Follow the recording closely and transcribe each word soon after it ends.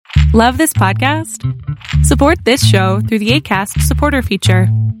Love this podcast? Support this show through the Acast supporter feature.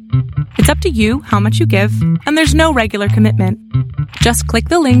 It's up to you how much you give, and there's no regular commitment. Just click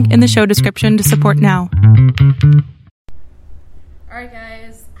the link in the show description to support now. Alright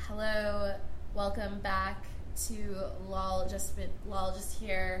guys, hello, welcome back to LOL Just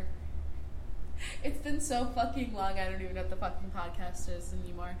Here. It's been so fucking long, I don't even know what the fucking podcast is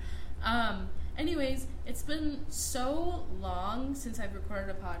anymore. Anyways, it's been so long since I've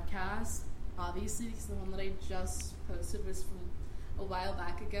recorded a podcast, obviously, because the one that I just posted was from a while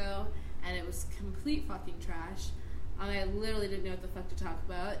back ago, and it was complete fucking trash. I literally didn't know what the fuck to talk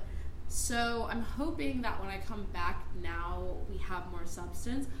about. So I'm hoping that when I come back now, we have more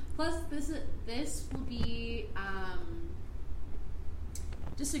substance. Plus, this will be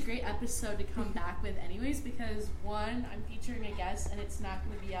just a great episode to come back with anyways, because one, I'm featuring a guest, and it's not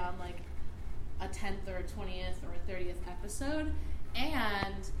going to be on like a 10th or a 20th or a 30th episode,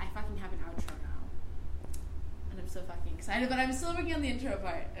 and I fucking have an outro now. And I'm so fucking excited, but I'm still working on the intro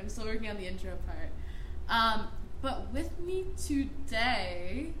part. But with me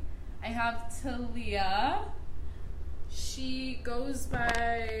today, I have Talia. She goes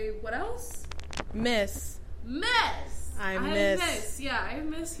by, what else? Miss. I'm Miss. Yeah, I have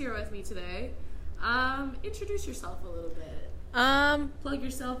Miss here with me today. Introduce yourself a little bit. Plug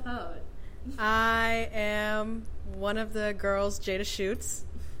yourself out. I am one of the girls Jada shoots,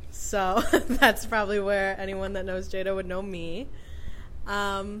 so that's probably where anyone that knows Jada would know me.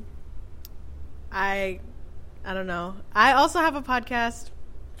 I don't know. I also have a podcast.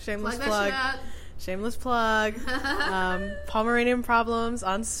 Shameless plug. Pomeranian Problems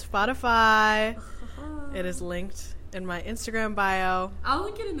on Spotify. It is linked in my Instagram bio. I'll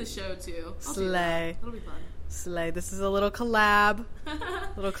link it in the show too. Slay. It'll be fun. Slay. This is a little collab.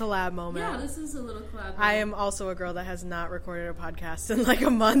 Moment. Yeah, this is a little collab moment. I am also a girl that has not recorded a podcast in like a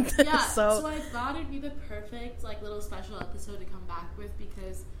month. Yeah, so I thought it'd be the perfect like little special episode to come back with,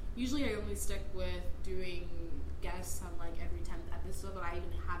 because usually I only stick with doing guests on like every 10th episode, but I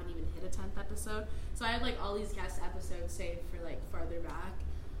haven't even hit a 10th episode. So I have like all these guest episodes saved for like farther back,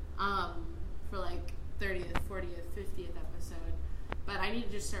 for like 30th, 40th, 50th episode. But I need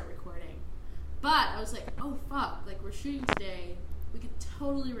to just start recording. But I was like, oh fuck, like we're shooting today, we could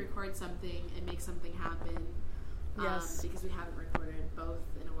totally record something and make something happen. Yes. Because we haven't recorded both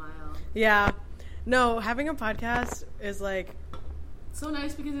in a while. Yeah. No, having a podcast is like so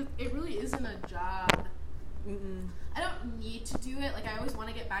nice, because it really isn't a job. Mm-mm. I don't need to do it. Like, I always want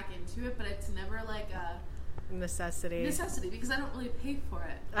to get back into it, but it's never like a necessity, because I don't really pay for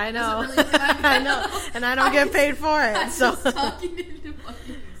it. I know. Really I know, and I don't get paid for it. So talking into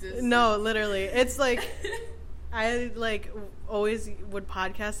fucking existence. No, literally, it's like I like always would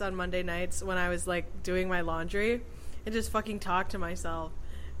podcast on Monday nights when I was like doing my laundry and just fucking talk to myself,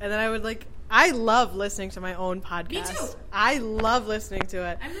 and then I would like. I love listening to my own podcast. Me too. I love listening to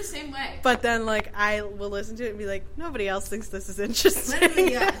it. I'm the same way. But then, like, I will listen to it and be like, nobody else thinks this is interesting.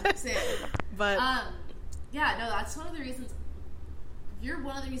 Literally, yeah, same. But yeah, no, that's one of the reasons. You're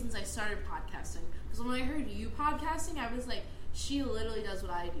one of the reasons I started podcasting. Because when I heard you podcasting, I was like, she literally does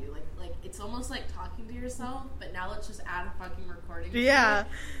what I do. Like it's almost like talking to yourself, but now let's just add a fucking recording. Yeah.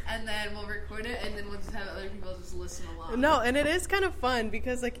 And then we'll record it, and then we'll just have other people just listen along. No, and it is kind of fun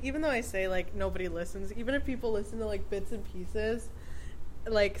because, like, even though I say, like, nobody listens, even if people listen to, like, bits and pieces,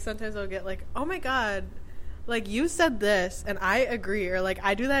 like, sometimes I'll get, like, oh my god, like, you said this, and I agree, or, like,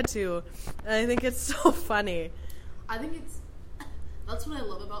 I do that too, and I think it's so funny. I think that's what I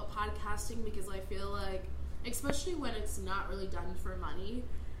love about podcasting, because I feel like, especially when it's not really done for money,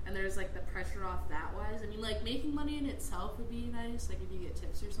 and there's, like, the pressure off that wise. I mean, like, making money in itself would be nice, like, if you get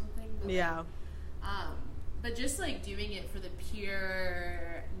tips or something. But, yeah. Like, but just, like, doing it for the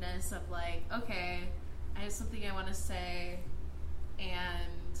pureness of, like, okay, I have something I want to say, and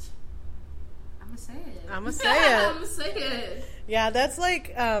I'm going to say it. I'm going to say it. I'm going to say it. Yeah, that's, like,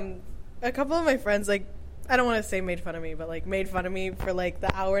 a couple of my friends, like, I don't want to say made fun of me, but, like, made fun of me for, like,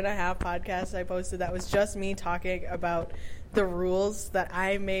 the hour-and-a-half podcast I posted that was just me talking about the rules that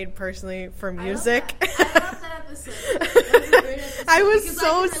I made personally for music. I love that episode. That was a great episode. I was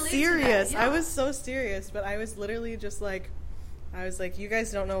so serious. Yeah. I was so serious, but I was literally just like, I was like, you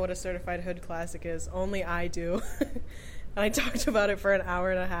guys don't know what a certified hood classic is. Only I do. And I talked about it for an hour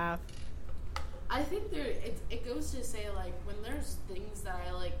and a half. I think it goes to say, like, when there's things that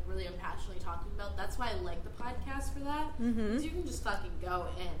I, like, really am passionately talking about, that's why I like the podcast for that. Because you can just fucking go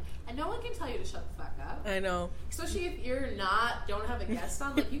in. And no one can tell you to shut the fuck up. I know. Especially if don't have a guest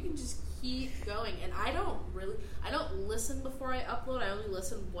on, like, you can just keep going. And I don't listen before I upload. I only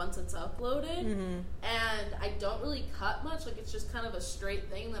listen once it's uploaded. And I don't really cut much. Like, it's just kind of a straight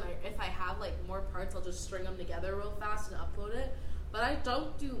thing. Then if I have, like, more parts, I'll just string them together real fast and upload it. But I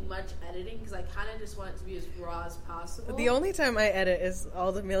don't do much editing because I kind of just want it to be as raw as possible. The only time I edit is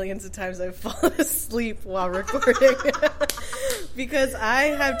all the millions of times I've fallen asleep while recording. Because I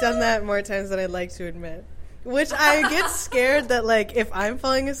have done that more times than I'd like to admit. Which I get scared that, like, if I'm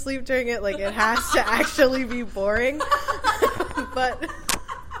falling asleep during it, like, it has to actually be boring. But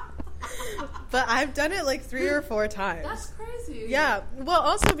I've done it, like, 3 or 4 times. That's crazy. Yeah. Well,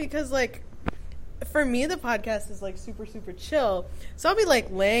 also because, like, for me, the podcast is, like, super, super chill. So I'll be, like,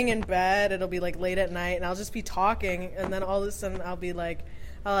 laying in bed. It'll be, like, late at night. And I'll just be talking. And then all of a sudden, I'll,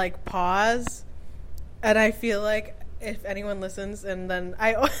 like, pause. And I feel like if anyone listens, and then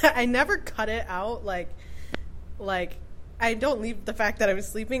I never cut it out. Like, I don't leave the fact that I'm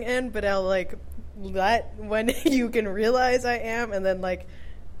sleeping in. But I'll, like, let when you can realize I am. And then, like,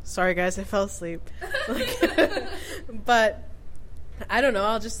 sorry, guys, I fell asleep. Like, but I don't know,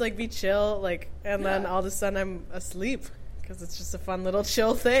 I'll just, like, be chill, like, and then all of a sudden I'm asleep, because it's just a fun little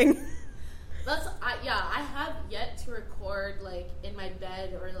chill thing. I have yet to record, like, in my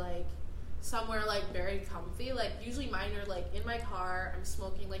bed or, like, somewhere, like, very comfy. Like, usually mine are, like, in my car, I'm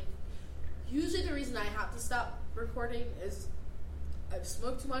smoking, like, usually the reason I have to stop recording is I've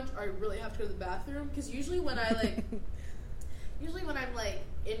smoked too much or I really have to go to the bathroom, because usually when I'm, like,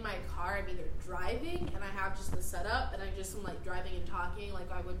 in my car, I'm either driving and I have just the setup and I just am, like, driving and talking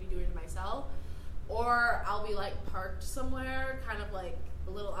like I would be doing to myself, or I'll be, like, parked somewhere, kind of, like,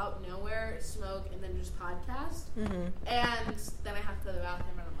 a little out nowhere, smoke, and then just podcast. And then I have to go to the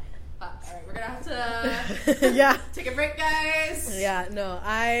bathroom and I'm like, fuck, alright, we're gonna have to take a break, guys. Yeah, no,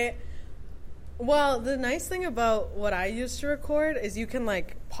 well, the nice thing about what I use to record is you can,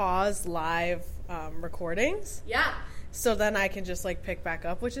 like, pause live recordings. Yeah. So then I can just, like, pick back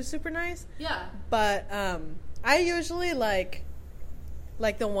up, which is super nice. Yeah. But I usually, like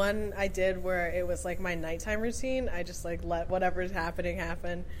the one I did where it was, like, my nighttime routine, I just, like, let whatever's happening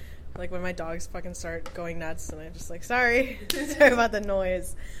happen. Like, when my dogs fucking start going nuts, and I just, like, sorry about the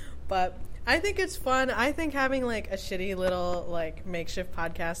noise. But I think it's fun. I think having, like, a shitty little, like, makeshift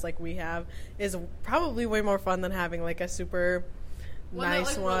podcast like we have is probably way more fun than having, like, a super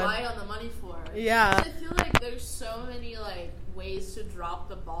nice that, like, one. Rely on the money for. Yeah. I feel like there's so many, like, ways to drop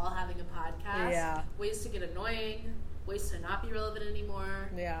the ball having a podcast. Yeah. Ways to get annoying. Ways to not be relevant anymore.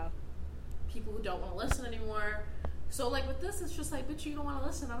 Yeah. People who don't want to listen anymore. So, like, with this, it's just like, bitch, you don't want to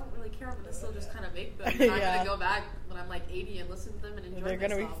listen. I don't really care, but it's still just kind of vague. But I'm not going to go back when I'm, like, 80 and listen to them and enjoy They're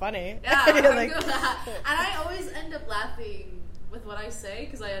going to be funny. Yeah, I'm like, good at that. And I always end up laughing with what I say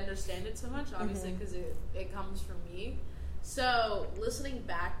because I understand it so much, obviously, because it comes from me. So, listening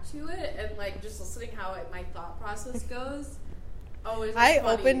back to it and, like, just listening how my thought process goes, always I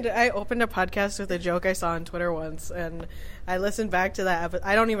funny. opened a podcast with a joke I saw on Twitter once, and I listened back to that episode.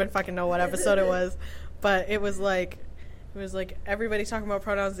 I don't even fucking know what episode it was, but it was like everybody talking about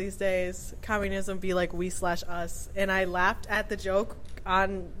pronouns these days. Communism be like we/us, and I laughed at the joke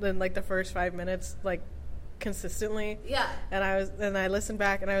in like the first 5 minutes, like, consistently. Yeah. And I listened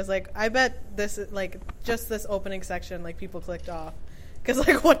back and I was like, I bet this is, like, just this opening section, like, people clicked off, because,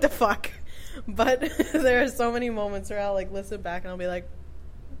 like, what the fuck. But there are so many moments where I'll, like, listen back and I'll be like,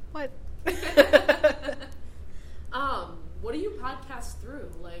 what? What do you podcast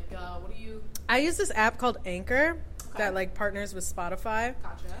through? Like, what do you... I use this app called Anchor that, like, partners with Spotify.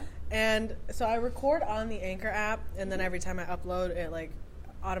 Gotcha. And so I record on the Anchor app, and then every time I upload, it, like,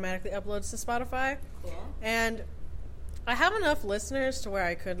 automatically uploads to Spotify. Cool. And I have enough listeners to where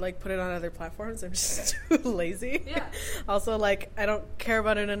I could, like, put it on other platforms. I'm just too lazy. Yeah. Also, like, I don't care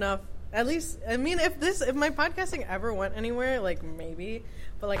about it enough. At least, I mean, if my podcasting ever went anywhere, like, maybe.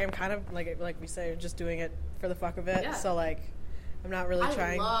 But, like, I'm kind of, like we say, just doing it for the fuck of it. Yeah. So, like, I'm not really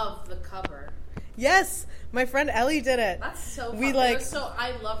trying. I love the cover. Yes! My friend Ellie did it. That's so fun. We, like...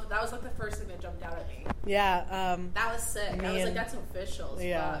 I loved it. That was, like, the first thing that jumped out at me. Yeah. That was sick. I was like, that's official.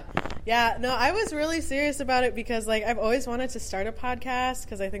 Yeah. Yeah, no, I was really serious about it because, like, I've always wanted to start a podcast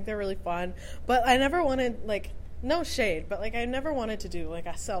because I think they're really fun. But I never wanted, like... No shade, but, like, I never wanted to do, like,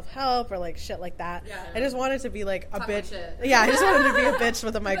 a self-help or, like, shit like that. Yeah, I just wanted to be, like, a talk bitch. shit. Yeah, I just wanted to be a bitch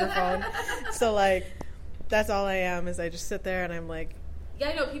with a microphone. So, like, that's all I am, is I just sit there and I'm, like, Yeah,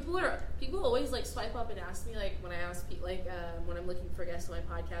 I know people always like swipe up and ask me like when I ask like when I'm looking for guests on my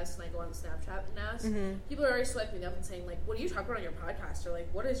podcast and I go on Snapchat and ask, people are always swiping up and saying like, "What do you talk about on your podcast?" or like,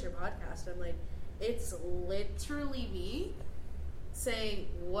 "What is your podcast?" And I'm like, it's literally me saying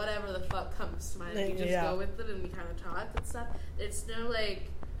whatever the fuck comes to mind. We just go with it and we kind of talk and stuff. It's no like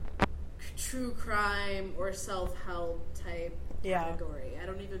true crime or self-help type category. I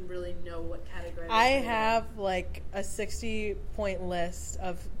don't even really know what category. I have like a 60-point list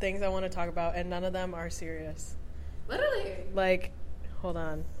of things I want to talk about, and none of them are serious. Literally. Like, hold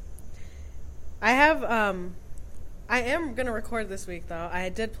on. I have, I am going to record this week, though. I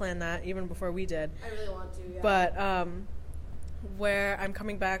did plan that even before we did. I really want to, yeah. But, where I'm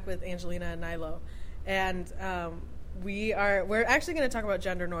coming back with Angelina and Nilo. And, we're actually going to talk about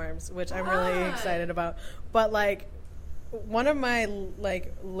gender norms, which I'm really excited about. But, like, one of my,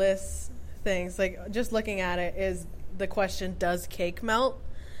 like, list things, like, just looking at it is the question, does cake melt?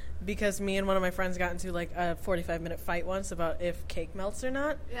 Because me and one of my friends got into, like, a 45-minute fight once about if cake melts or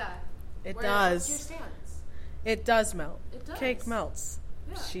not. Yeah. It does. What's your stance? It does melt. It does. Cake melts.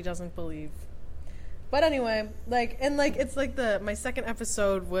 Yeah. She doesn't believe. But anyway, like, and, like, it's like my second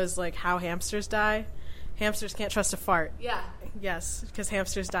episode was, like, how hamsters die. Hamsters can't trust a fart. Yeah. Yes, because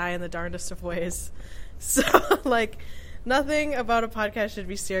hamsters die in the darndest of ways. So, like, nothing about a podcast should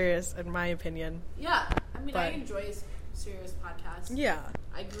be serious, in my opinion. Yeah. I mean, I enjoy serious podcasts. Yeah.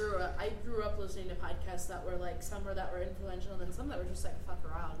 I grew up listening to podcasts that were, like, some that were influential and then some that were just, like, fuck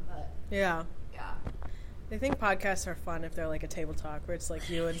around, but... Yeah. Yeah. I think podcasts are fun if they're, like, a table talk, where it's,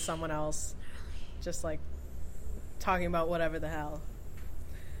 like, you and someone else just, like, talking about whatever the hell.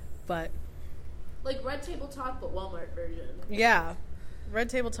 But... Like Red Table Talk, but Walmart version. Yeah. Red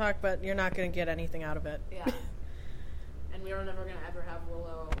Table Talk, but you're not going to get anything out of it. Yeah. And we're never going to ever have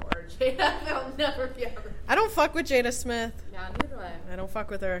Willow or Jada. They'll never be ever. I don't fuck with Jada Smith. Yeah, neither do I. I don't fuck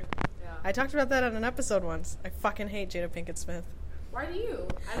with her. Yeah. I talked about that on an episode once. I fucking hate Jada Pinkett Smith. Why do you?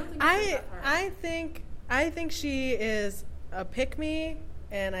 I don't think you that her. I think she is a pick-me,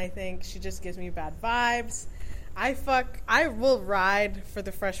 and I think she just gives me bad vibes. I will ride for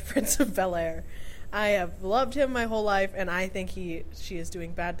the Fresh Prince of Bel-Air. I have loved him my whole life, and I think she is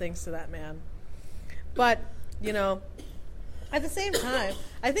doing bad things to that man. But, you know, at the same time,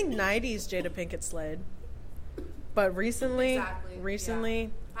 I think 90s Jada Pinkett slayed. But recently, yeah.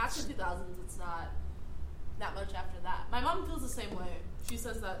 After 2000s, it's not that much after that. My mom feels the same way. She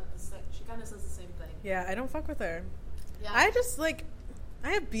says that, she kind of says the same thing. Yeah, I don't fuck with her. Yeah. I just, like,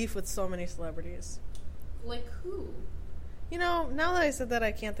 I have beef with so many celebrities. Like who? You know, now that I said that,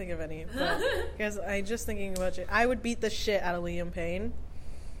 I can't think of any. Because I'm just thinking about it. I would beat the shit out of Liam Payne.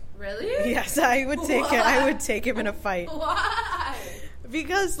 Really? Yes, I would take it. I would take him in a fight. Why?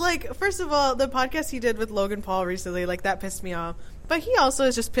 Because, like, first of all, the podcast he did with Logan Paul recently, like, that pissed me off. But he also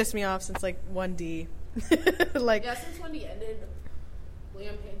has just pissed me off since, like, 1D. Like, yeah, since 1D ended,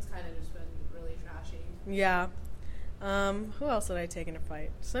 Liam Payne's kind of just been really trashy. Yeah. Who else would I take in a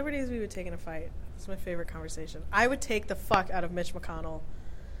fight? Celebrities we would take in a fight. That's my favorite conversation. I would take the fuck out of Mitch McConnell.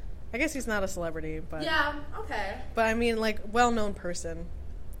 I guess he's not a celebrity, but... Yeah, okay. But, I mean, like, well-known person.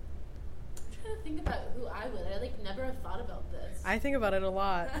 I'm trying to think about who I would. I, like, never have thought about this. I think about it a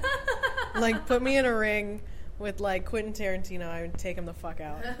lot. Like, put me in a ring with, like, Quentin Tarantino, I would take him the fuck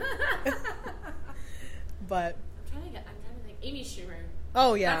out. But... I'm trying to think. Amy Schumer.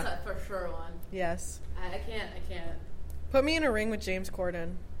 Oh, yeah. That's a for sure one. Yes. I can't. Put me in a ring with James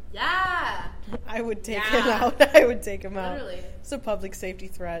Corden. Yeah. I would take him out. I would take him out. Literally. It's a public safety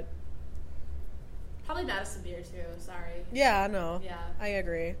threat. Probably Madison Beer, too. Sorry. Yeah, I know. Yeah. I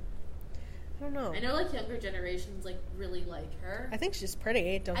agree. I don't know. I know, like, younger generations, like, really like her. I think she's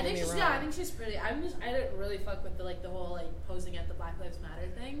pretty. Don't get me wrong. Yeah, I think she's pretty. I didn't really fuck with the whole, like, posing at the Black Lives Matter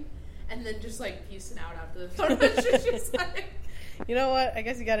thing. And then just, like, piecing out after the photo. She's like... You know what? I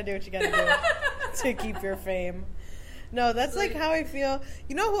guess you gotta do what you gotta do to keep your fame. No, that's like how I feel.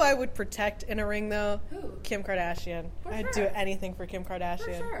 You know who I would protect in a ring, though? Who? Kim Kardashian. I'd do anything for Kim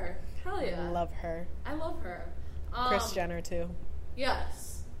Kardashian. For sure. Hell yeah. Love her. I love her. Kris Jenner, too.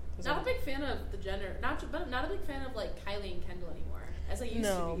 Yes. Not a big fan of the Jenner. Not a big fan of, like, Kylie and Kendall anymore, as I used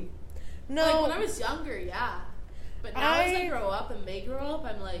to be. No. Like, when I was younger, yeah. But now as I grow up and they grow up,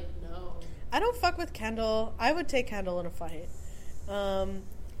 I'm like, no. I don't fuck with Kendall. I would take Kendall in a fight.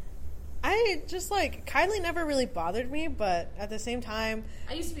 I just, like, Kylie never really bothered me, but at the same time...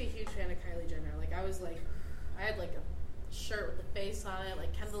 I used to be a huge fan of Kylie Jenner. Like, I was, like... I had, like, a shirt with the face on it.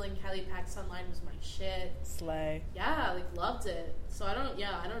 Like, Kendall and Kylie Pax Online was my shit. Slay. Yeah, like, loved it. So, I don't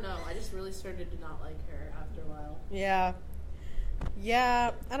know. I just really started to not like her after a while. Yeah.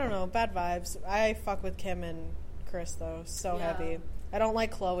 Yeah, I don't know. Bad vibes. I fuck with Kim and Kris, though. So heavy. I don't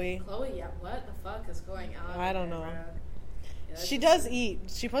like Chloe. Chloe, yeah, what the fuck is going on? I don't know. Yeah, She does eat.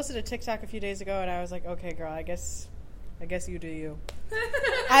 She posted a TikTok a few days ago, and I was like, okay, girl, I guess you do you.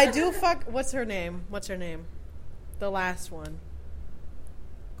 I do fuck. What's her name? The last one.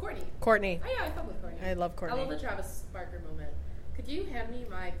 Courtney. Oh yeah, I fuck with Courtney. I love Courtney. I love the Travis Barker moment. Could you hand me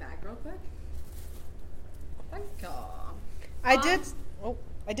my bag real quick? Thank you.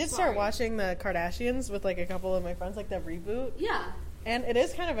 I did start watching the Kardashians with like a couple of my friends, like the reboot. Yeah. And it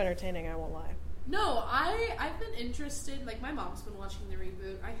is kind of entertaining, I won't lie. No, I've been interested. Like, my mom's been watching the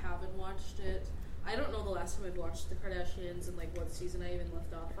reboot. I haven't watched it. I don't know the last time I've watched the Kardashians and like what season I even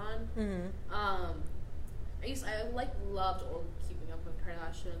left off on. Mm-hmm. I like loved old Keeping Up with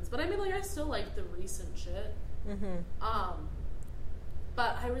Kardashians, but I mean, like, I still like the recent shit. Mm-hmm.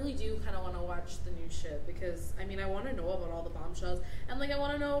 But I really do kind of want to watch the new shit because I mean, I want to know about all the bombshells and like I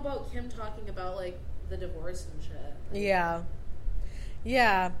want to know about Kim talking about like the divorce and shit.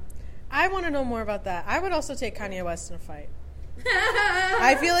 Yeah. I want to know more about that. I would also take Kanye West in a fight.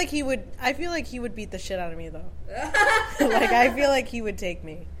 I feel like he would beat the shit out of me though. Like, I feel like he would take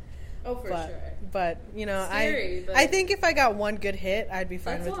me. Oh, for sure. But you know, Scary, I think if I got one good hit, I'd be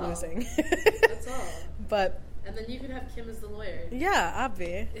fine with losing. That's all. But and then you could have Kim as the lawyer. Yeah,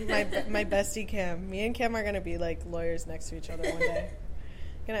 obvi. My bestie Kim. Me and Kim are gonna be like lawyers next to each other one day.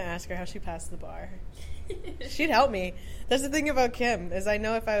 Gonna ask her how she passed the bar. She'd help me. That's the thing about Kim, is I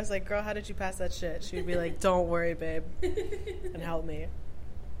know if I was like, girl, how did you pass that shit? She'd be like, don't worry, babe, and help me.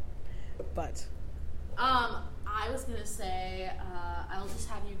 But I was gonna say I'll just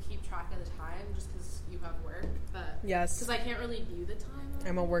have you keep track of the time just because you have work, but yes, because I can't really view the time.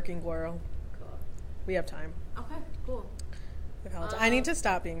 I'm a working girl. Cool. We have time. Okay, cool. I need to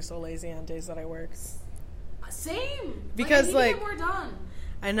stop being so lazy on days that I work. Same. Because I need to get more done.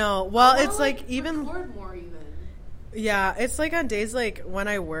 I know. Well, it's like even record more even. Yeah, it's like on days like when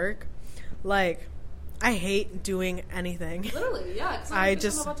I work, like I hate doing anything. Literally, yeah. Cause I'm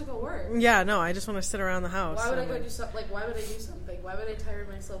about to go work. Yeah, no, I just want to sit around the house. Why would I go do something? Like, why would I do something? Why would I tire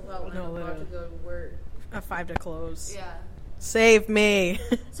myself out when I'm about to go to work? A 5 to close. Yeah. Save me.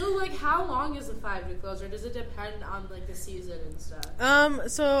 So, like, how long is a 5 to close, or does it depend on like the season and stuff?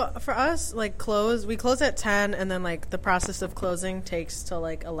 So for us, like, we close at 10, and then like the process of closing takes till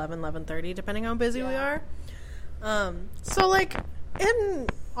like 11:30, depending how busy we are. So like in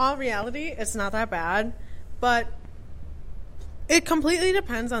all reality, it's not that bad, but it completely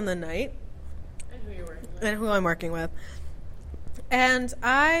depends on the night and who you're working with and who I'm working with. And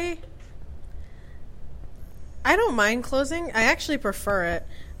I don't mind closing. I actually prefer it.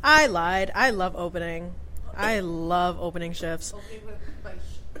 I lied. I love opening. I love opening shifts. Opening with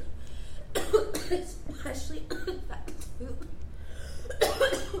especially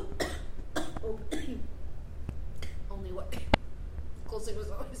only what closing was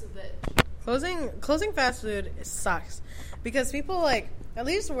always a bitch. Closing fast food sucks because people, like, at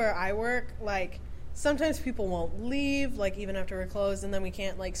least where I work, like, sometimes people won't leave, like, even after we're closed, and then we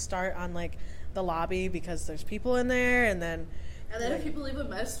can't like start on like the lobby because there's people in there, and then like, if people leave a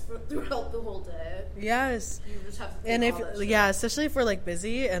mess throughout the whole day, yes, you just have to and especially if we're like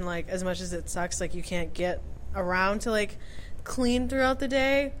busy and like as much as it sucks, like you can't get around to like clean throughout the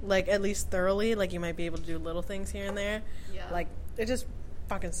day, like at least thoroughly, like you might be able to do little things here and there. Yeah, like it just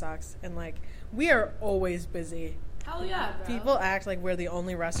fucking sucks, and like we are always busy. Hell yeah, bro. People act like we're the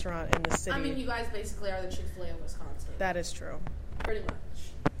only restaurant in the city. I mean, you guys basically are the Chick-fil-A of Wisconsin. That is true. Pretty much.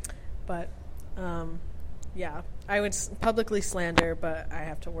 But yeah, I would publicly slander, but I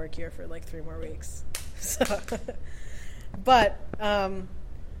have to work here for like 3 more weeks. So, but I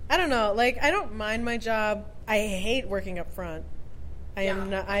don't know. Like, I don't mind my job. I hate working up front. I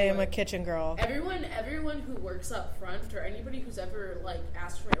am a kitchen girl. Everyone who works up front, or anybody who's ever like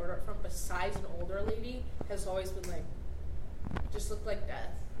asked for my order up front, besides an older lady, has always been like, just looked like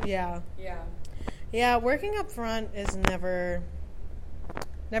death. Yeah. Working up front is never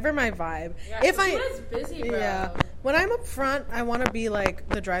my vibe. Yeah, if it's busy, bro. Yeah, when I'm up front, I want to be like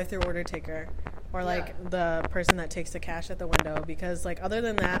the drive-through order taker, or like the person that takes the cash at the window, because like other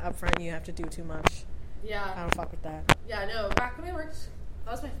than that, up front you have to do too much. Yeah, I don't fuck with that. Yeah, no. Back when I worked,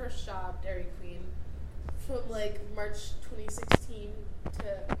 that was my first job, Dairy Queen, from like March 2016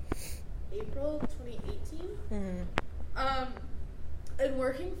 to April 2018. Mm-hmm. And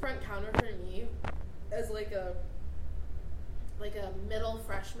working front counter for me as like a middle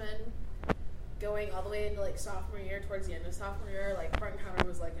freshman going all the way into like sophomore year, towards the end of sophomore year, like front counter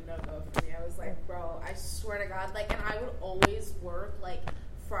was like a no-go for me. I was like, bro, I swear to God, like, and I would always work like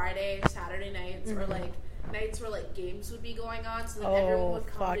Friday, Saturday nights, or like nights where like games would be going on, so that everyone would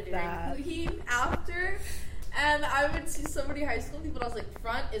come to Dairy Queen after. And I would see so many high school people, and I was like,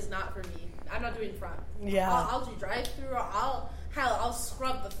 front is not for me. I'm not doing front. Yeah. I'll do drive-through, or I'll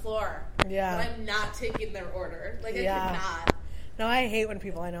scrub the floor. Yeah. But I'm not taking their order. Like, I Yeah. cannot. No, I hate when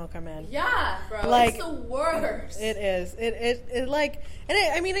people I know come in. Yeah, bro. Like, it's the worst. It is. It like,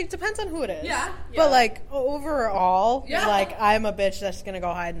 and I mean, it depends on who it is. Yeah. But like overall, Yeah. like I'm a bitch that's gonna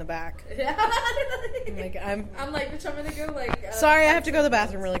go hide in the back. Yeah. Like I'm like, bitch, I'm gonna go like. Sorry, I have to go to the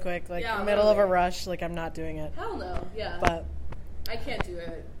bathroom really quick. Like middle of a literally. rush. Like I'm not doing it. Hell no. Yeah. But I can't do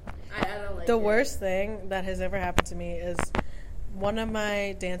it. I don't like it. the worst thing that has ever happened to me is one of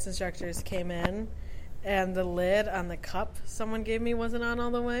my dance instructors came in. And the lid on the cup someone gave me wasn't on all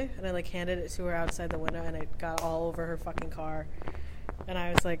the way. And I, like, handed it to her outside the window, and it got all over her fucking car. And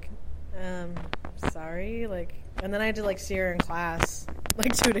I was like, sorry? Like, and then I had to, like, see her in class,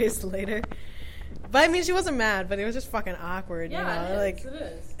 like, 2 days later. But, I mean, she wasn't mad, but it was just fucking awkward, you know? It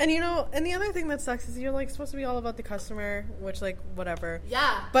is. And, you know, and the other thing that sucks is you're, like, supposed to be all about the customer, which, like, whatever.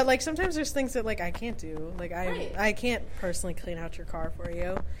 Yeah. But, like, sometimes there's things that, like, I can't do. Like, Right. I can't personally clean out your car for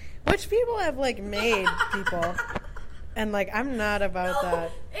you. Which people have, like, made people. And, like, I'm not about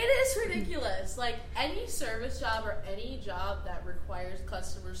that. It is ridiculous. Like, any service job or any job that requires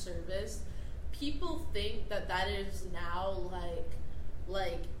customer service, people think that is now,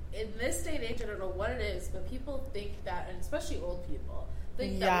 like, in this day and age, I don't know what it is, but people think that, and especially old people,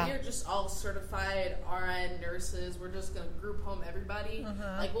 think that we're just all certified RN nurses. We're just going to group home everybody.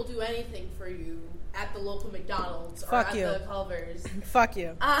 Like, we'll do anything for you at the local McDonald's or at the Culver's. Fuck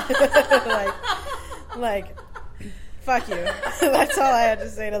you. like, fuck you. That's all I had to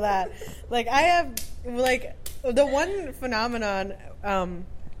say to that. Like, I have, like, the one phenomenon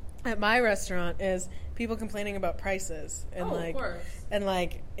at my restaurant is people complaining about prices and of course. And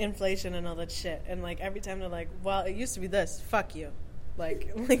like inflation and all that shit. And like every time they're like, well, it used to be this. Fuck you.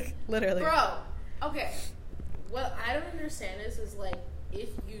 Like literally. Bro, okay. What I don't understand is like, if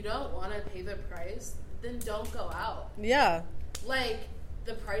you don't want to pay the price, then don't go out. Yeah. Like,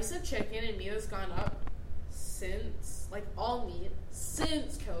 the price of chicken and meat has gone up since, like, all meat,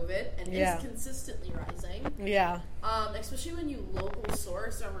 since COVID, and is consistently rising. Yeah. Especially when you local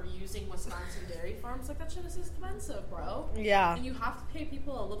source or we're using Wisconsin dairy farms, like, that shit is expensive, bro. Yeah. And you have to pay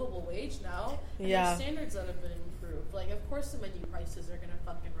people a livable wage now. And Yeah. there's standards that have been improved. Like, of course the menu prices are gonna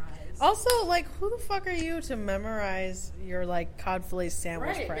fucking rise. Also, like, who the fuck are you to memorize your, like, cod fillet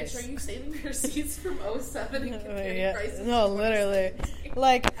sandwich price? Bitch, are you saving the receipts from 07 and comparing prices? No, literally.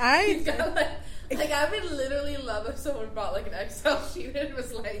 Like, I would literally love if someone brought, like, an Excel sheet and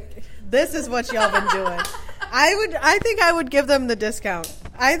was like, this is what y'all been doing. I think I would give them the discount.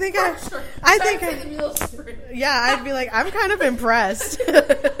 I'd be like, I'm kind of impressed.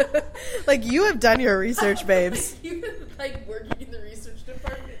 Like, you have done your research, babes. You've been, like, working in the research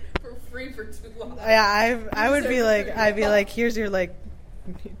department for free for too long. Yeah, I'd be like, here's your, like,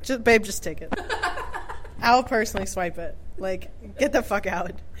 just take it. I'll personally swipe it. Like, get the fuck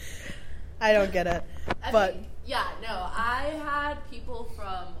out. I don't get it. I had people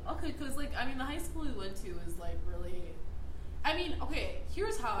from, because, like, I mean, the high school we went to is, like, really, I mean, okay,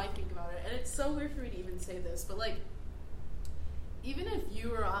 here's how I think about it, and it's so weird for me to even say this, but, like, even if you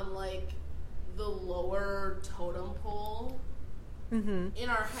were on, like, the lower totem pole in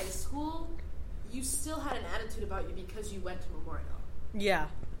our high school, you still had an attitude about you because you went to Memorial. Yeah.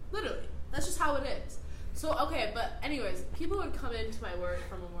 Literally. That's just how it is. So, okay, but anyways, people would come into my work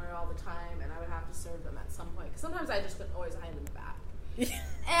from Memorial all the time, and I would have to serve them at some point. Because sometimes I just would always hide in the back.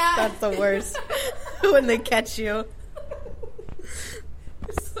 That's the worst. When they catch you.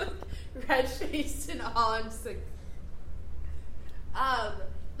 Just like red-faced and all. I'm just like...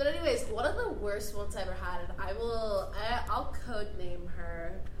 But anyways, one of the worst ones I ever had, and I'll code name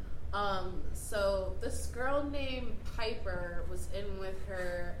her. So this girl named Piper was in with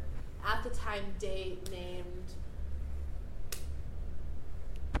her at the time date named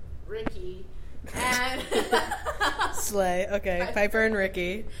Ricky, and Slay. Okay, Piper and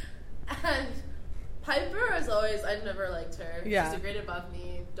Ricky. And Piper, as always, I've never liked her. Yeah. She's a grade above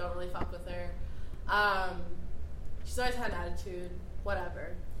me. Don't really fuck with her. She's always had an attitude.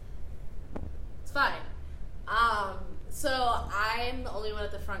 Whatever. It's fine. So I'm the only one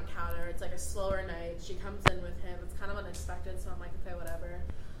at the front counter. It's like a slower night. She comes in with him. It's kind of unexpected, so I'm like, okay, whatever.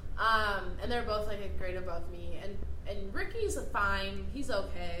 And they're both like a grade above me. And Ricky's fine. He's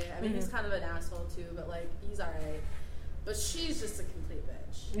okay. I mean, he's kind of an asshole too, but like, he's alright. But she's just a complete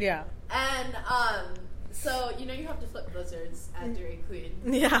bitch. Yeah. And, so, you know, you have to flip blizzards at Dairy Queen.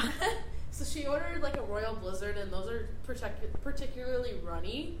 Yeah. So she ordered like a Royal Blizzard, and those are particularly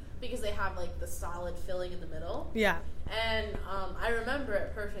runny because they have like the solid filling in the middle. Yeah. And I remember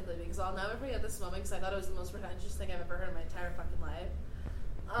it perfectly because I'll never forget this moment because I thought it was the most pretentious thing I've ever heard in my entire fucking life.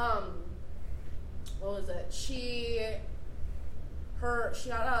 What was it? She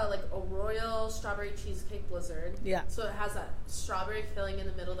got like a Royal Strawberry Cheesecake Blizzard. Yeah. So it has that strawberry filling in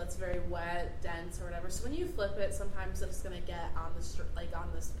the middle that's very wet, dense, or whatever. So when you flip it, sometimes it's gonna get on the on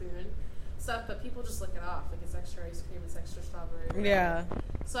the spoon stuff, but people just lick it off. Like, it's extra ice cream, it's extra strawberry. Whatever. Yeah.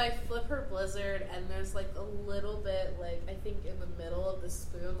 So I flip her Blizzard, and there's like a little bit, like I think in the middle of the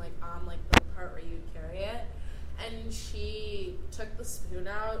spoon, like on like the part where you carry it. And she took the spoon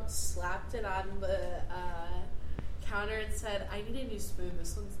out, slapped it on the counter, and said, "I need a new spoon.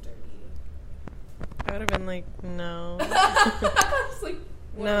 This one's dirty." I would have been like, no. I was like,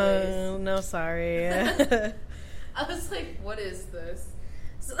 no, sorry. I was like, what is this?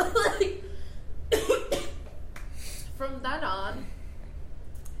 So, like, from then on,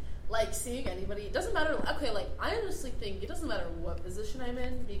 like, seeing anybody, it doesn't matter. Okay, like, I honestly think it doesn't matter what position I'm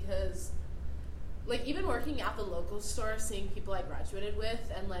in because, like, even working at the local store, seeing people I graduated with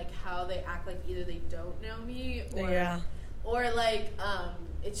and, like, how they act like either they don't know me or like,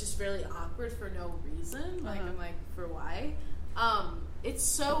 it's just really awkward for no reason. Like, I'm like, for why? It's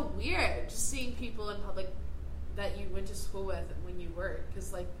so weird just seeing people in public that you went to school with when you work.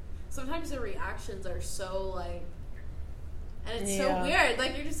 Because, like, sometimes the reactions are so, like, and it's so weird.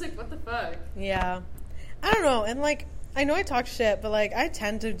 Like, you're just like, what the fuck? Yeah. I don't know. And, like, I know I talk shit, but, like, I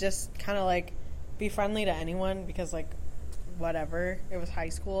tend to just kind of, like, be friendly to anyone because, like, whatever. It was high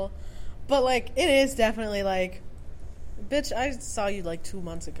school. But, like, it is definitely, like, bitch, I saw you, like, 2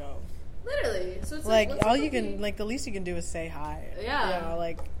 months ago. Literally. So it's like all you can... can, like, the least you can do is say hi. Yeah. You know,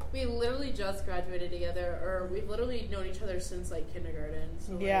 like... We literally just graduated together, or we've literally known each other since, like, kindergarten.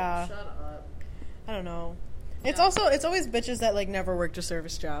 So, like, shut up. I don't know. It's also, it's always bitches that, like, never worked a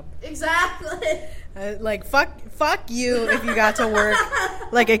service job. Exactly. Like, fuck you if you got to work,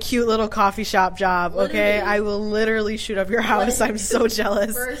 like, a cute little coffee shop job, okay? Literally. I will literally shoot up your house. Like, I'm so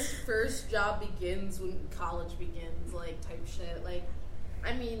jealous. First job begins when college begins, like, type shit. Like,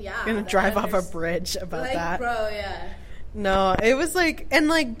 I mean, yeah. I'm gonna drive off a bridge about like, that. Bro, yeah. No, it was, like, and,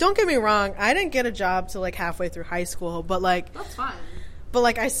 like, don't get me wrong, I didn't get a job till, like, halfway through high school, but, like... That's fine. But,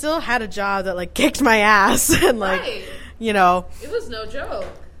 like, I still had a job that, like, kicked my ass, and, like, you know. It was no joke.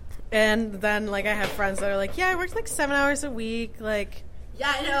 And then, like, I have friends that are like, yeah, I worked, like, 7 hours a week, like...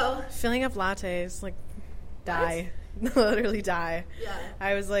 Yeah, I know. Filling up lattes, like, die. Literally die. Yeah.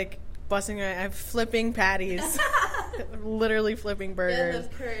 I was, like, I'm flipping patties. Literally flipping burgers. Get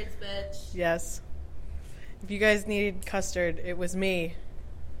those curds, bitch. Yes. If you guys needed custard, it was me.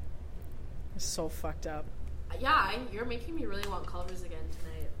 It's so fucked up. Yeah, you're making me really want Culver's again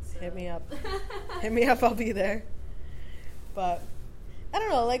tonight. So. Hit me up. Hit me up, I'll be there. But, I don't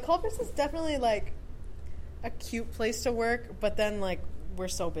know, like, Culver's is definitely, like, a cute place to work, but then, like, we're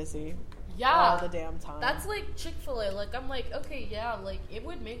so busy. Yeah. All the damn time. That's like Chick-fil-A. Like, I'm like, okay, yeah, like, it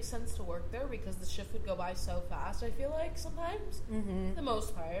would make sense to work there because the shift would go by so fast, I feel like, sometimes. Mm-hmm. For the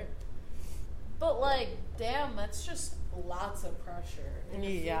most part. But, like, damn, that's just lots of pressure in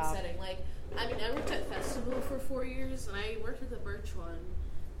a food setting. Like, I mean, I worked at Festival for 4 years, and I worked at the Birch one.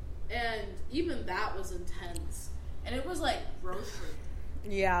 And even that was intense. And it was, like, grocery.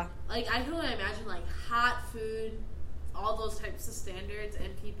 Yeah. Like, I can only imagine, like, hot food, all those types of standards,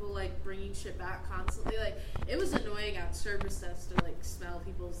 and people, like, bringing shit back constantly. Like, it was annoying at service desks to, like, smell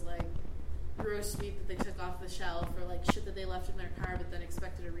people's, like, gross meat that they took off the shelf or, like, shit that they left in their car but then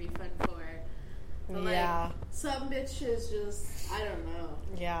expected a refund for. But, like, some bitches just, I don't know.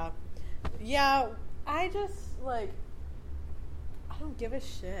 Yeah. Yeah, I just, like, I don't give a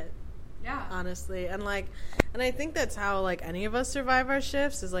shit. Yeah. Honestly. And, like, and I think that's how, like, any of us survive our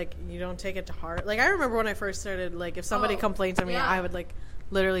shifts is, like, you don't take it to heart. Like, I remember when I first started, like, if somebody complained to me, I would, like,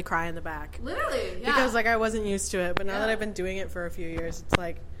 literally cry in the back. Literally, yeah. Because, like, I wasn't used to it. But now that I've been doing it for a few years, it's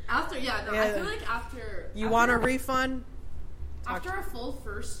like... I feel like after... You want a refund? After a full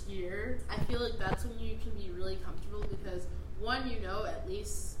first year, I feel like that's when you can be really comfortable because, one, you know at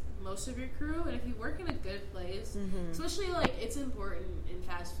least most of your crew, and if you work in a good place, especially, like, it's important in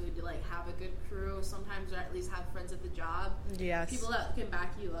fast food to, like, have a good crew sometimes, or at least have friends at the job. Yes. People that can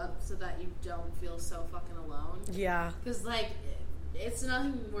back you up so that you don't feel so fucking alone. Yeah. Because, like, it's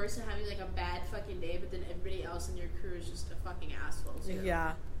nothing worse than having, like, a bad fucking day, but then everybody else in your crew is just a fucking asshole, too.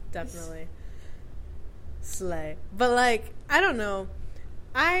 Yeah, definitely. Slay. But, like, I don't know.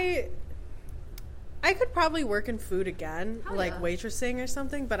 I could probably work in food again, Hell like yeah. waitressing or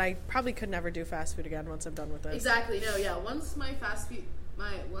something, but I probably could never do fast food again once I'm done with this. Exactly. No, yeah. Once my fast food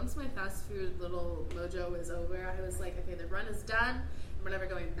little mojo is over, I was like, okay, the run is done. We're never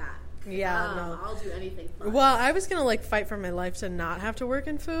going back. Yeah, no. I'll do anything fun. Well, I was gonna like fight for my life to not have to work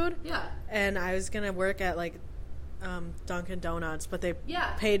in food. Yeah. And I was gonna work at like Dunkin' Donuts, but they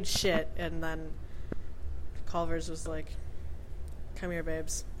paid shit, and then Culver's was like, "Come here,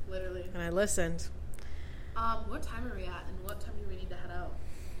 babes." Literally. And I listened. What time are we at, and what time do we need to head out?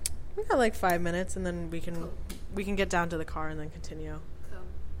 We got like 5 minutes, and then we can get down to the car and then continue. Cool.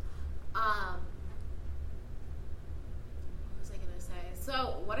 What was I gonna say?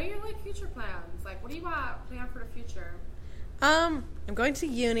 So, what are your like future plans? Like, what do you want plan for the future? I'm going to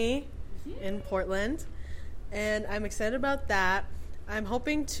uni in Portland, and I'm excited about that. I'm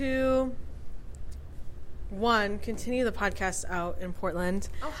hoping to continue the podcast out in Portland.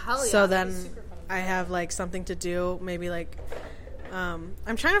 Oh hell yeah! So That'd then be super fun. I have like something to do. Maybe like I'm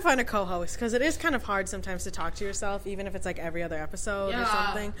trying to find a co-host because it is kind of hard sometimes to talk to yourself, even if it's like every other episode or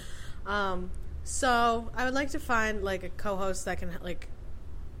something. So I would like to find like a co-host that can like,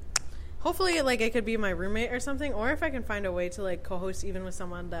 hopefully like it could be my roommate or something, or if I can find a way to like co-host even with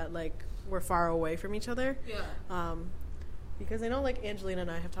someone that like we're far away from each other. Yeah. Because I know like Angelina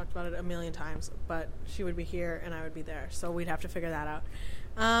and I have talked about it a million times, but she would be here and I would be there, so we'd have to figure that out.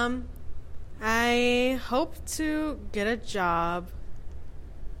 I hope to get a job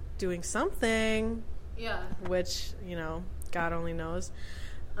doing something. Yeah. Which, you know, God only knows.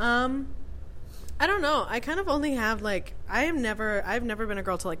 I don't know. I kind of only have like I've never been a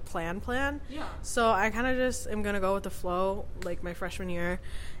girl to like plan. Yeah. So I kind of just am gonna go with the flow like my freshman year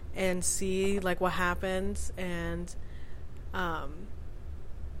and see like what happens, and I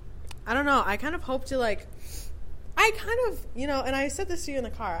don't know. I kind of hope to like, I kind of, you know, and I said this to you in the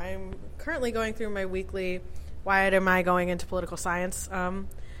car, I'm currently going through my weekly why am I going into political science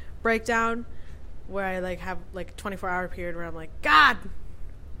breakdown, where I like have like a 24-hour period where I'm like, God,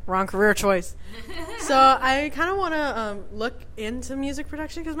 wrong career choice. So I kind of want to look into music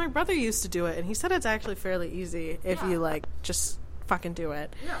production because my brother used to do it, and he said it's actually fairly easy if you like just fucking do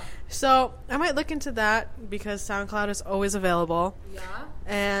it. Yeah. So I might look into that because SoundCloud is always available. Yeah.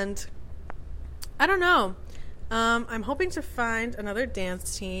 And I don't know. I'm hoping to find another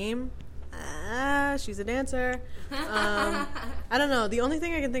dance team. She's a dancer. I don't know. The only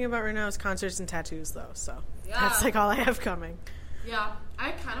thing I can think about right now is concerts and tattoos, though. So that's like all I have coming. Yeah.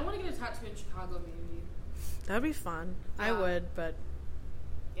 I kind of want to get a tattoo in Chicago, maybe. That'd be fun. Yeah. I would, but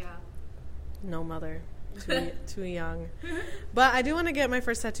yeah, no mother. Too young. But I do want to get my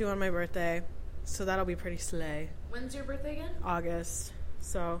first tattoo on my birthday, so that'll be pretty slay. When's your birthday again? August.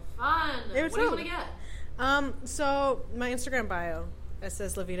 So fun. What do you want to get? So my Instagram bio, it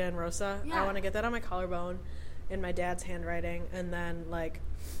says La Vida and Rosa. Yeah. I want to get that on my collarbone in my dad's handwriting, and then like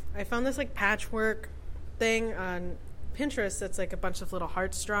I found this like patchwork thing on Pinterest that's like a bunch of little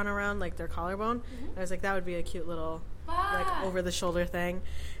hearts drawn around like their collarbone. Mm-hmm. I was like, that would be a cute little like over the shoulder thing.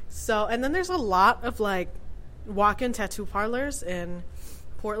 So, and then there's a lot of like walk-in tattoo parlors in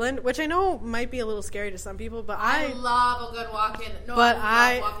Portland, which I know might be a little scary to some people, but I love a good walk-in. No, but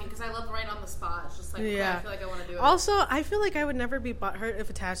I love walking because I love right on the spot. It's just like, yeah. I feel like I want to do it. Also, I feel like I would never be butthurt if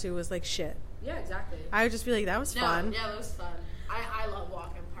a tattoo was like shit. Yeah, exactly. I would just be like, that was fun. Yeah, that was fun. I love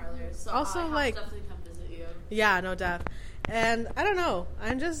walk-in parlors. So also, I have like, to definitely come visit you. Yeah, no doubt. And I don't know.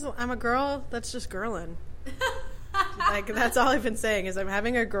 I'm a girl that's just girlin'. Like, that's all I've been saying is I'm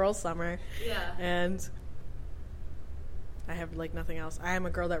having a girl summer. Yeah. And I have, like, nothing else. I am a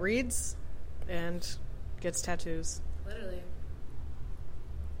girl that reads and gets tattoos. Literally.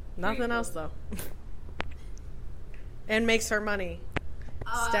 Nothing cool. else, though. And makes her money.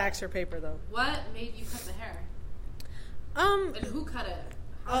 Stacks her paper, though. What made you cut the hair? And who cut it?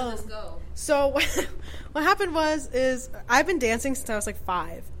 How did this go? So what happened is I've been dancing since I was, like,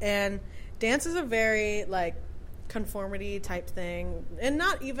 5. And dance is a very, like, conformity type thing, and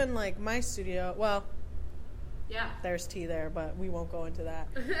not even like my studio. Well, yeah, there's tea there, but we won't go into that.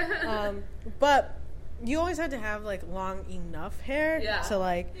 But you always had to have like long enough hair to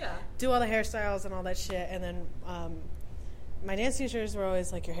like do all the hairstyles and all that shit. And then my dance teachers were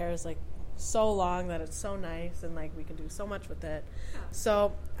always like, your hair is like so long that it's so nice and like we can do so much with it.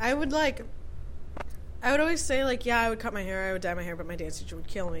 So I would always say like, yeah, I would cut my hair, I would dye my hair, but my dance teacher would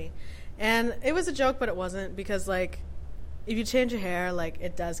kill me. And it was a joke, but it wasn't, because, like, if you change your hair, like,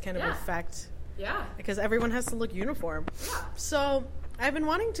 it does kind of affect... Yeah. Because everyone has to look uniform. Yeah. So I've been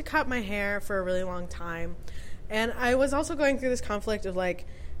wanting to cut my hair for a really long time. And I was also going through this conflict of, like,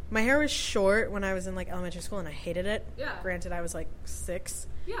 my hair was short when I was in, like, elementary school, and I hated it. Yeah. Granted, I was, like, 6.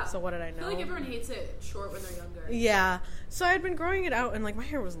 Yeah. So what did I know? I feel like everyone hates it short when they're younger. Yeah. So I'd been growing it out, and like my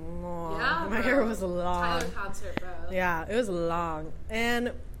hair was long. Yeah, my hair was long. Tyler concert, bro. Yeah, it was long,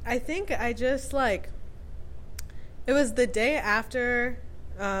 and I think I just like. It was the day after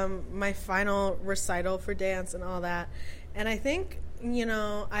my final recital for dance and all that, and I think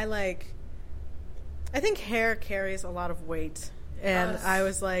I think hair carries a lot of weight. And Yes. I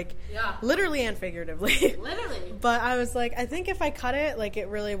was like, Yeah. literally and figuratively. Literally. But I was like, I think if I cut it, like, it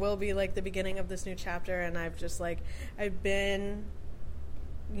really will be, like, the beginning of this new chapter. And I've just, like, I've been,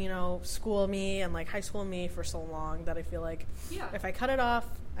 school me and, like, high school me for so long that I feel like if I cut it off,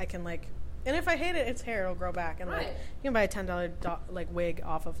 I can, like, and if I hate it, it's hair. It'll grow back. And, like, you can buy a $10 wig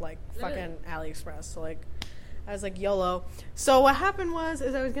off of, like, fucking AliExpress. So, like, I was like, YOLO. So what happened is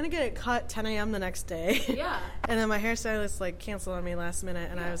I was going to get it cut 10 a.m. the next day. Yeah. And then my hairstylist, like, canceled on me last minute.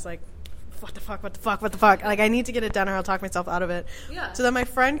 And I was like, what the fuck? Like, I need to get it done or I'll talk myself out of it. Yeah. So then my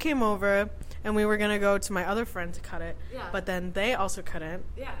friend came over, and we were going to go to my other friend to cut it. Yeah. But then they also couldn't.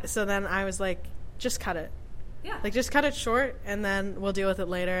 Yeah. So then I was like, just cut it. Yeah. Like, just cut it short, and then we'll deal with it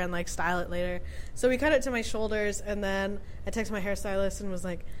later and, like, style it later. So we cut it to my shoulders, and then I texted my hairstylist and was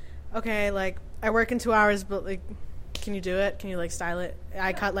like, okay, like, I work in 2 hours, but, like, can you do it? Can you, like, style it?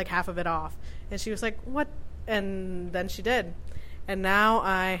 I cut, like, half of it off. And she was like, what? And then she did. And now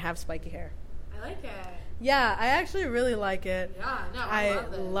I have spiky hair. I like it. Yeah, I actually really like it. Yeah, no, I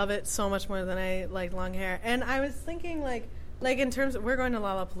love it so much more than I like long hair. And I was thinking, like in terms of, we're going to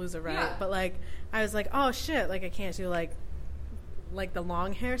Lollapalooza, right? Yeah. But, like, I was like, oh, shit, like, I can't do, like the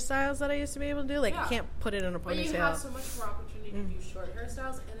long hairstyles that I used to be able to do. Like, you can't put it in a ponytail. But you have so much more opportunity to do short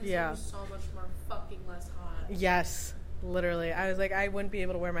hairstyles, and it's going to be so much more fucking less hot. Yes, literally. I was like, I wouldn't be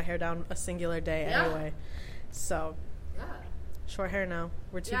able to wear my hair down a singular day anyway. So, short hair now.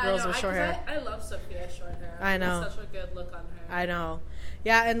 We're two girls with short hair. I love Sophia's short hair. I know. It's such a good look on her. I know.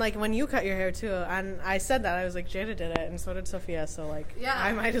 Yeah, and, like, when you cut your hair, too, and I said that, I was like, Jada did it, and so did Sophia, so, like,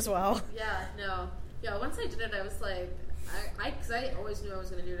 I might as well. Yeah, no. Yeah, once I did it, I was like, because I always knew I was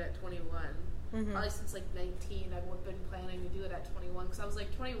going to do it at 21. Mm-hmm. Probably since, like, 19, I've been planning to do it at 21, because I was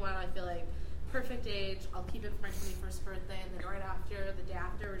like, 21, I feel like, perfect age. I'll keep it for my 21st birthday, and then right after, the day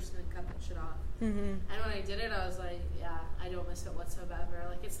after, we're just going to cut that shit off. Mm-hmm. And when I did it, I was like, yeah, I don't miss it whatsoever.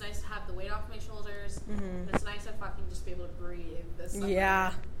 Like, it's nice to have the weight off my shoulders. Mm-hmm. It's nice to fucking just be able to breathe this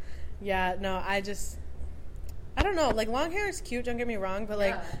summer. Yeah, no, I don't know, like, long hair is cute, don't get me wrong, but,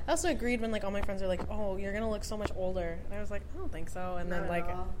 like, I also agreed when, like, all my friends were like, oh, you're gonna look so much older, and I was like, I don't think so, and then, like,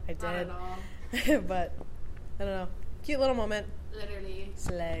 I did. Not at all. But, I don't know, cute little moment. Literally.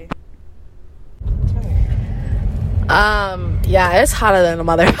 Slay. Yeah, it's hotter than a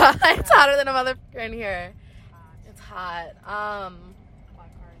mother. It's hotter than a mother in here. It's hot.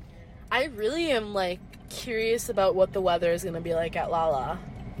 I really am, like, curious about what the weather is gonna be like at Lala.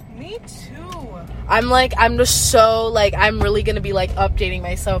 Me too. I'm just so, like, I'm really gonna be, like, updating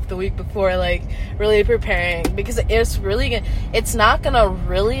myself the week before, like, really preparing, because it's not gonna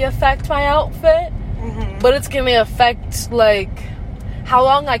really affect my outfit, but it's gonna affect, like, how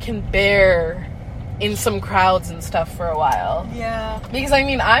long I can bear in some crowds and stuff for a while. Yeah. Because, I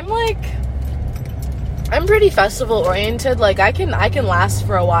mean, I'm pretty festival oriented, like, I can last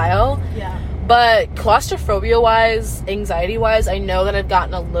for a while. Yeah. But claustrophobia-wise, anxiety-wise, I know that I've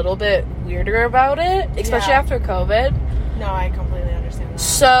gotten a little bit weirder about it, especially after COVID. No, I completely understand that.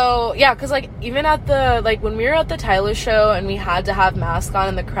 So, yeah, because, like, even at when we were at the Tyler show and we had to have masks on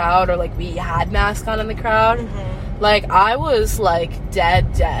in the crowd, or, like, we had masks on in the crowd, like, I was, like,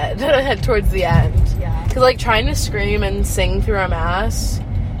 dead towards the end. Yeah. Because, like, trying to scream and sing through a mask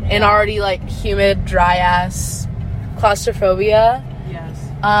in already, like, humid, dry-ass claustrophobia. Yes.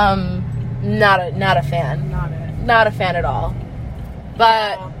 Not a fan. Not a fan at all.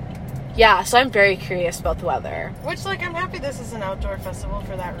 But, yeah, so I'm very curious about the weather. Which, like, I'm happy this is an outdoor festival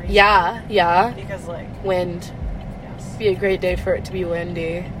for that reason. Yeah. Because, like... Wind. Yes. Be a great day for it to be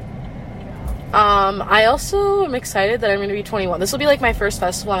windy. I also am excited that I'm going to be 21. This will be, like, my first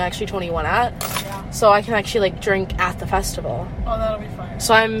festival I'm actually 21 at. Yeah. So I can actually, like, drink at the festival. Oh, that'll be fun.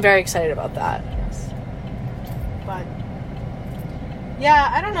 So I'm very excited about that. Yes. But...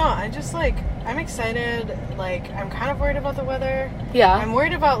 yeah, I don't know. I just, like, I'm excited. Like, I'm kind of worried about the weather. Yeah. I'm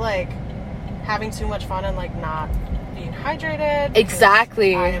worried about, like, having too much fun and, like, not being hydrated.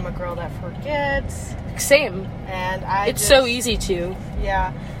 Exactly. I am a girl that forgets. Same. And it's so easy to.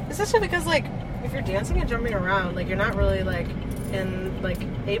 Yeah. Especially because, like, if you're dancing and jumping around, like, you're not really, like,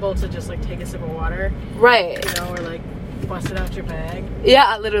 able to just, like, take a sip of water. Right. You know, or, like, bust it out your bag.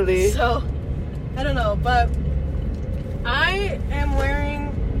 Yeah, literally. So, I don't know, but... I am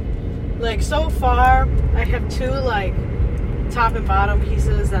wearing, like, so far, I have two, like, top and bottom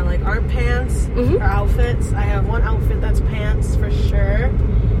pieces that like aren't pants or outfits. I have one outfit that's pants for sure,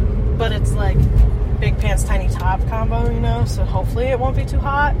 but it's like big pants, tiny top combo, you know, so hopefully it won't be too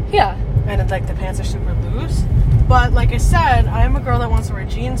hot. Yeah. And it's like the pants are super loose. But like I said, I am a girl that wants to wear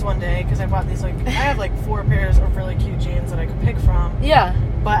jeans one day because I bought these like, I have like 4 pairs of really cute jeans that I could pick from. Yeah.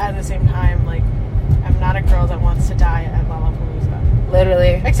 But at the same time, like, I'm not a girl that wants to die at Lollapalooza.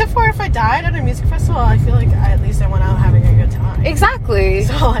 Literally. Except for if I died at a music festival, I feel like at least I went out having a good time. Exactly.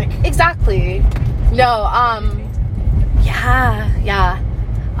 So like. Exactly. No, yeah.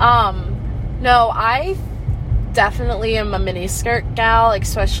 No, I definitely am a mini skirt gal,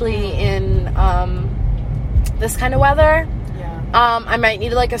 especially in this kind of weather. Yeah. I might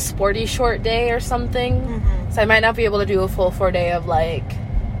need like a sporty short day or something. So I might not be able to do a full 4 day of like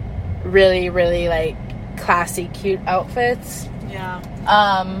really, really like classy, cute outfits. Yeah.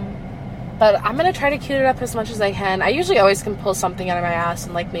 But I'm gonna try to cute it up as much as I can. I usually always can pull something out of my ass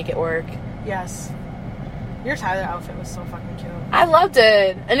and like make it work. Yes. Your Tyler outfit was so fucking cute. I loved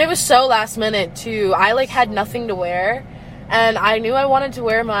it. And it was so last minute, too. I, like, had nothing to wear. And I knew I wanted to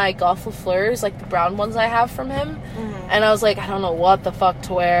wear my Golf Le Fleurs, like, the brown ones I have from him. And I was like, I don't know what the fuck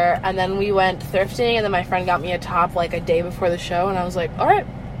to wear. And then we went thrifting, and then my friend got me a top, like, a day before the show. And I was like, all right,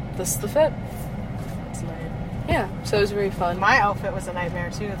 this is the fit. It's nice. Yeah, so it was very fun. My outfit was a nightmare,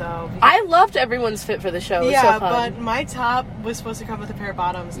 too, though. I loved everyone's fit for the show. It was so fun. But my top was supposed to come with a pair of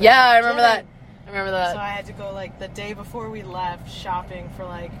bottoms. Yeah, I remember that. So I had to go, like, the day before we left shopping for,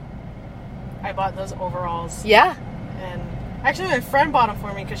 like, I bought those overalls. Yeah. And actually my friend bought them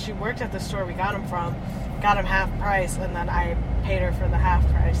for me because she worked at the store we got them from. Got them half price, and then I paid her for the half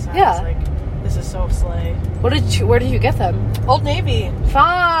price. So I was like, this is so slay. Where did you get them? Old Navy.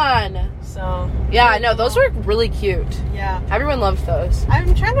 Fun. So. Yeah, no, those were really cute. Yeah. Everyone loved those.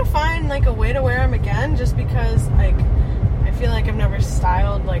 I'm trying to find, like, a way to wear them again just because, like, I feel like I've never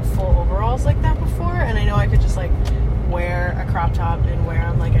styled like full overalls like that before, and I know I could just like wear a crop top and wear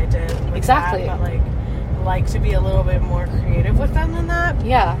them like I did with exactly that, but like to be a little bit more creative with them than that.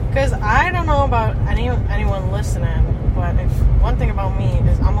 Yeah, because I don't know about anyone listening, but if one thing about me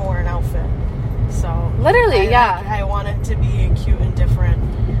is I'm gonna wear an outfit, so literally I want it to be cute and different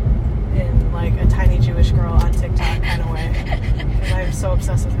in like a tiny Jewish girl on TikTok kind of way, because I'm so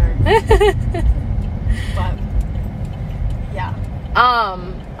obsessed with her. But yeah.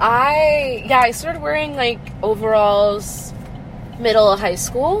 I started wearing like overalls middle of high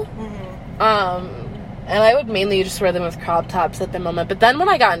school. And I would mainly just wear them with crop tops at the moment. But then when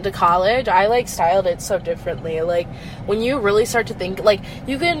I got into college, I like styled it so differently. Like when you really start to think, like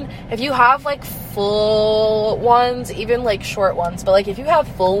you can, if you have like full ones, even like short ones, but like if you have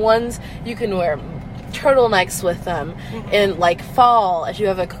full ones, you can wear turtlenecks with them in like fall. If you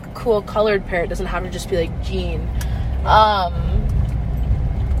have a cool colored pair, it doesn't have to just be like jean.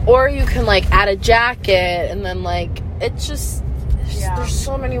 Or you can like add a jacket, and then like it's just there's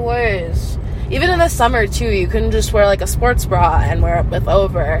so many ways. Even in the summer too, you can just wear like a sports bra and wear it with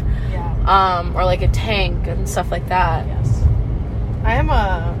over. Or like a tank and stuff like that. Yes. I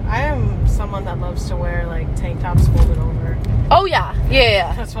am someone that loves to wear like tank tops folded over. Oh yeah.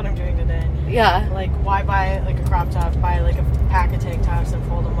 That's what I'm doing today. Yeah. Like why buy like a crop top? Buy like a pack of tank tops and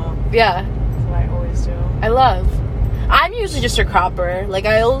fold them up. Yeah. That's what I always do. I'm usually just a cropper. Like,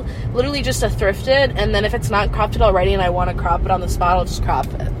 I'll literally just a thrifted, and then if it's not cropped it already and I want to crop it on the spot, I'll just crop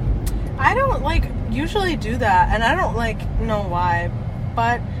it. I don't, like, usually do that, and I don't, like, know why,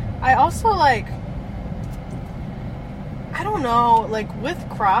 but I also, like, I don't know, like, with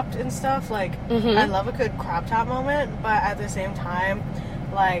cropped and stuff, like, I love a good crop top moment, but at the same time,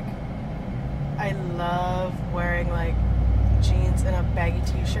 like, I love wearing, like, jeans and a baggy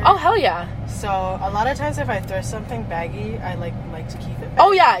t-shirt. Oh, hell yeah. So, a lot of times if I thrift something baggy, I, like to keep it baggy.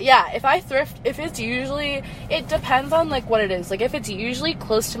 Oh, yeah. If I thrift, if it's usually, it depends on, like, what it is. Like, if it's usually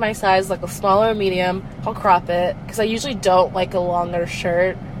close to my size, like a small or medium, I'll crop it, because I usually don't like a longer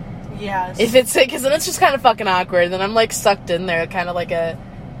shirt. Yes. If it's, because then it's just kind of fucking awkward, then I'm, like, sucked in there, kind of like a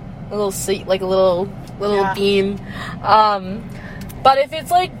little seat, like a little bean. But if it's,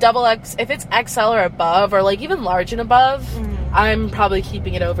 like, if it's XL or above, or, like, even large and above, I'm probably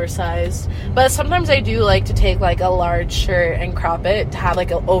keeping it oversized. But sometimes I do like to take, like, a large shirt and crop it to have, like,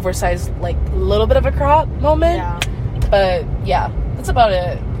 an oversized, like, little bit of a crop moment. Yeah. But, yeah, that's about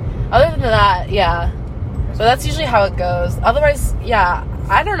it. Other than that, yeah. But that's usually how it goes. Otherwise, yeah,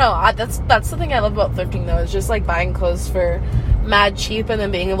 I don't know. That's the thing I love about thrifting, though, is just, like, buying clothes for mad cheap and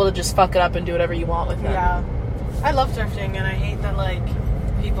then being able to just fuck it up and do whatever you want with them. Yeah. I love thrifting, and I hate that, like,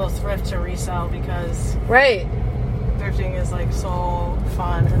 people thrift to resell, because thrifting is, like, so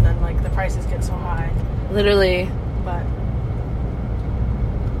fun, and then, like, the prices get so high. Literally. But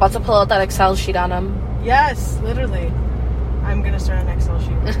About to pull out that Excel sheet on them. Yes, literally. I'm gonna start an Excel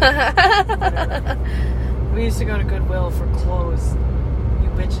sheet. We used to go to Goodwill for clothes. You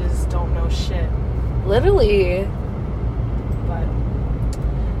bitches don't know shit. Literally. But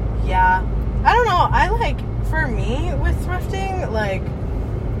yeah, I don't know. I like, for me with thrifting, like,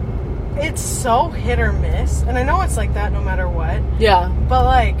 it's so hit or miss, and I know it's like that no matter what. Yeah. But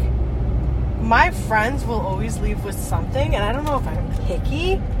like, my friends will always leave with something, and I don't know if I'm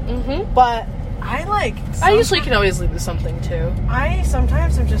picky, but I like. I usually can always leave with something too. I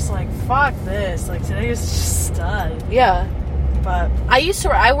sometimes am just like, fuck this. Like, today is just stud. Yeah. But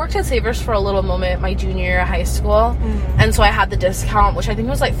I worked at Savers for a little moment my junior year of high school, and so I had the discount, which I think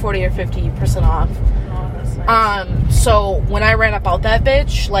was like 40 or 50% off. Oh, that's nice. So when I ran about that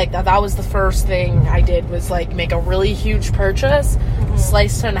bitch, like that was the first thing I did, was like make a really huge purchase,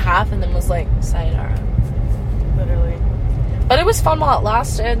 sliced it in half, and then was like, sayonara. Literally. But it was fun while it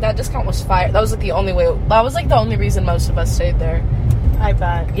lasted. That discount was fire. That was like the only reason most of us stayed there. I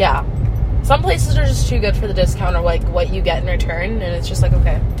bet. Yeah. Some places are just too good for the discount, or like what you get in return, and it's just like,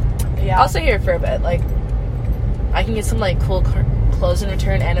 okay, Yeah. I'll stay here for a bit. Like, I can get some like cool clothes in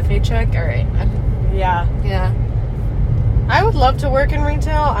return and a paycheck. All right. Yeah. I would love to work in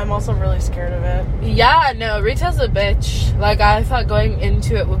retail. I'm also really scared of it. Yeah, no, retail's a bitch. Like, I thought going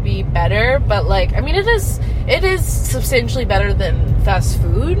into it would be better, but like, I mean, it is substantially better than fast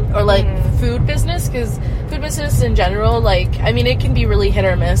food or like food business, because food business in general, like, I mean, it can be really hit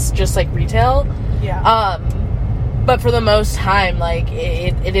or miss, just like retail. Yeah. But for the most time, like,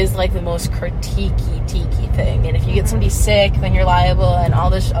 it is like the most critiquey thing, and if you get somebody sick, then you're liable and all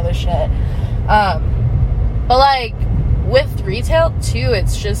this other shit. But like, with retail too,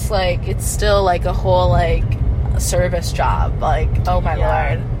 it's just like, it's still like a whole like service job. Like, oh my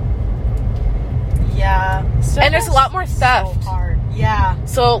lord. Yeah. And there's a lot more theft. So hard. Yeah.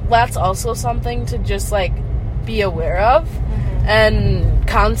 So that's also something to just like be aware of. And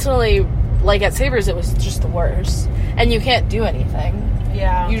constantly, like at Savers, it was just the worst, and you can't do anything.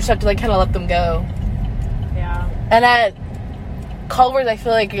 Yeah. You just have to like kind of let them go. Yeah. And at Culver's, I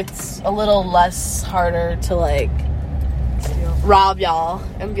feel like it's a little less harder to like rob y'all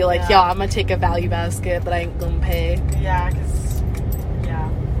and be like, yo, I'm gonna take a value basket, but I ain't gonna pay. Yeah, because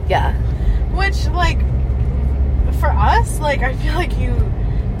Yeah. Which, like, for us, like, I feel like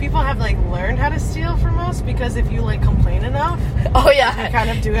people have like learned how to steal from us, because if you like complain enough, oh yeah, you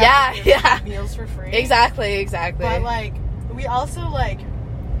kind of do have to give meals for free. Exactly. But like, we also like,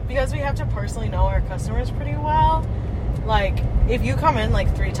 because we have to personally know our customers pretty well. Like, if you come in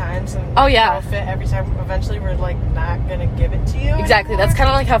like 3 times and throw fit every time, eventually we're like not gonna give it to you. Exactly. Anymore. That's kind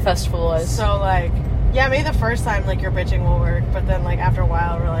of like how festival was. So like, yeah, maybe the first time like your bitching will work, but then like after a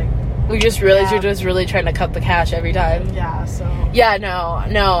while we're like, we just realized you're just really trying to cut the cash every time. Yeah. So yeah,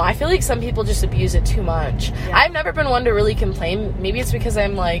 no. I feel like some people just abuse it too much. Yeah. I've never been one to really complain. Maybe it's because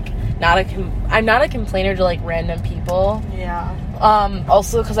I'm like I'm not a complainer to like random people. Yeah.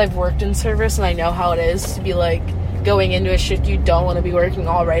 Also because I've worked in service and I know how it is to be like going into a shift you don't want to be working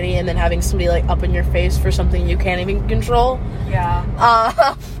already, and then having somebody like up in your face for something you can't even control.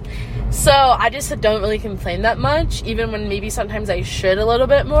 Yeah. So I just don't really complain that much, even when maybe sometimes I should a little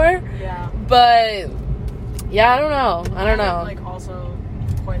bit more. Yeah. But yeah, I don't know. I've, like, also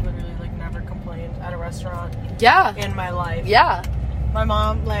quite literally like never complained at a restaurant. Yeah. In my life. Yeah. My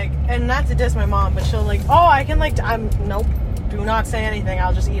mom, like, and not to diss my mom, but she'll like, oh, I can like, nope, do not say anything.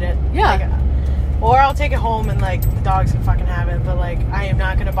 I'll just eat it. Yeah. Like, or I'll take it home and like the dogs can fucking have it, but like I am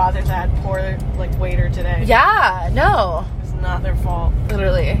not gonna bother that poor like waiter today. Yeah. No. It's not their fault.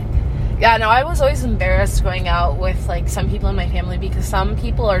 Literally. Yeah, no, I was always embarrassed going out with, like, some people in my family, because some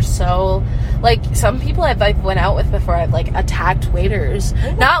people are so, like, some people I've, like, went out with before, I've, like, attacked waiters.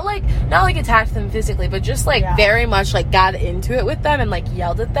 Not like attacked them physically, but just, like, very much, like, got into it with them and, like,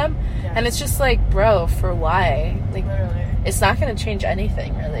 yelled at them. Yeah. And it's just, like, bro, for why? Like, literally. It's not going to change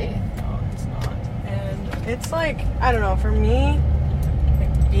anything, really. No, it's not. And it's, like, I don't know, for me,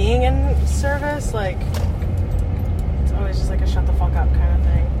 like, being in service, like, it's always just, like, a shut the fuck up kind of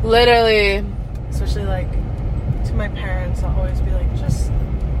thing. Literally. Especially, like, to my parents, I'll always be like, just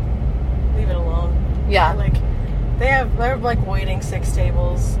leave it alone. Yeah. Like, they're, like, waiting 6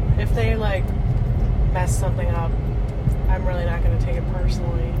 tables. If they, like, mess something up, I'm really not going to take it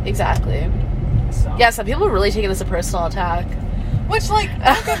personally. Exactly. So. Yeah, some people really take it as a personal attack. Which, like,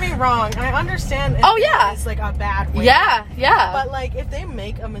 don't get me wrong, I understand if it's, like, a bad way. Yeah, yeah. But, like, if they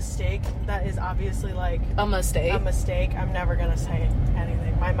make a mistake that is obviously, like... A mistake, I'm never gonna say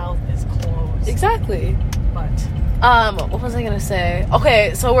anything. My mouth is closed. Exactly. But... what was I gonna say?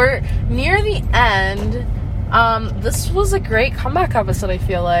 Okay, so we're near the end This was a great comeback episode, I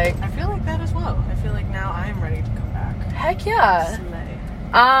feel like. I feel like that as well. I feel like now I'm ready to come back. Heck yeah. Slay.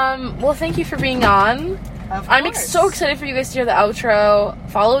 Well, thank you for being on. I'm so excited for you guys to hear the outro.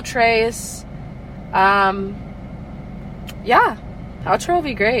 Follow Trace. Yeah. Outro will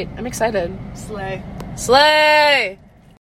be great. I'm excited. Slay. Slay!